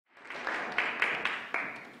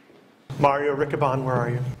Mario Riccabon, where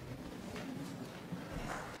are you?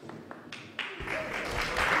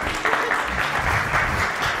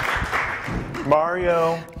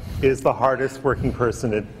 Mario is the hardest working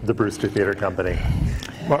person at the Brewster Theater Company.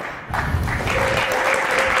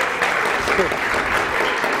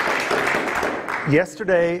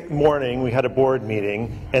 Yesterday morning, we had a board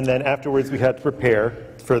meeting, and then afterwards we had to prepare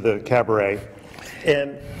for the cabaret.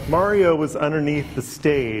 And Mario was underneath the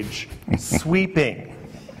stage sweeping.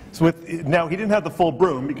 So now, he didn't have the full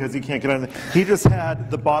broom because he can't get on. He just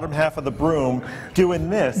had the bottom half of the broom doing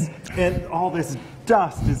this, and all this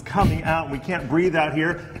dust is coming out, and we can't breathe out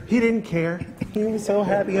here. He didn't care. He was so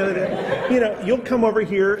happy out of it. You know, you'll come over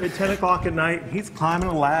here at 10 o'clock at night, he's climbing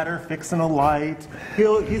a ladder, fixing a light.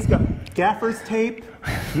 He's got gaffer's tape.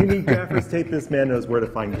 You need gaffer's tape. This man knows where to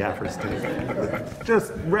find gaffer's tape.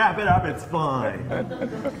 Just wrap it up, it's fine.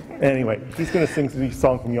 Anyway, he's going to sing the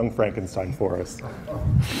song from Young Frankenstein for us.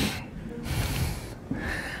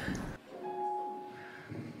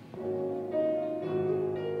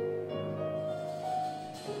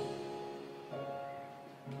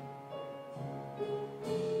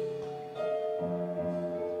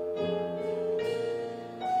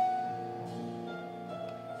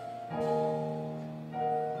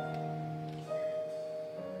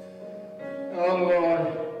 Oh,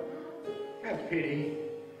 Lord, have pity.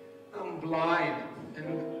 I'm blind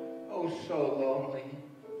and oh so lonely.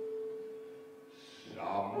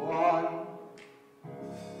 Someone,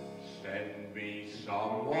 send me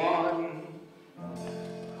someone.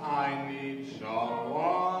 I need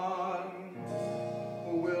someone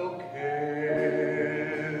who will care.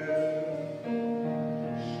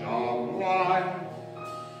 Someone,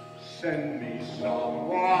 send me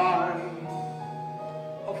someone,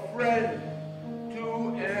 a friend to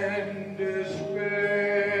end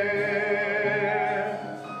despair.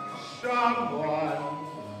 Someone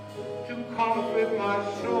to comfort my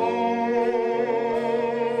soul.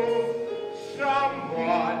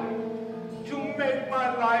 Someone to make my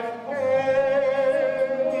life whole.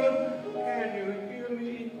 Can you hear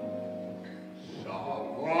me?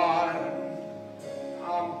 Someone,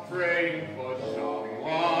 I'm praying for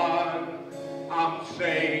someone. I'm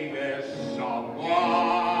saying there's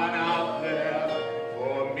someone out there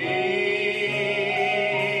for me.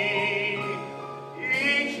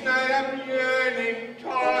 Each night I'm yearning,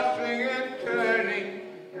 tossing and turning,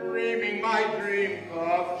 dreaming my dream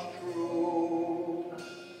comes true.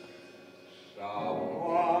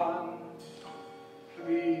 Someone,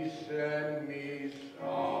 please send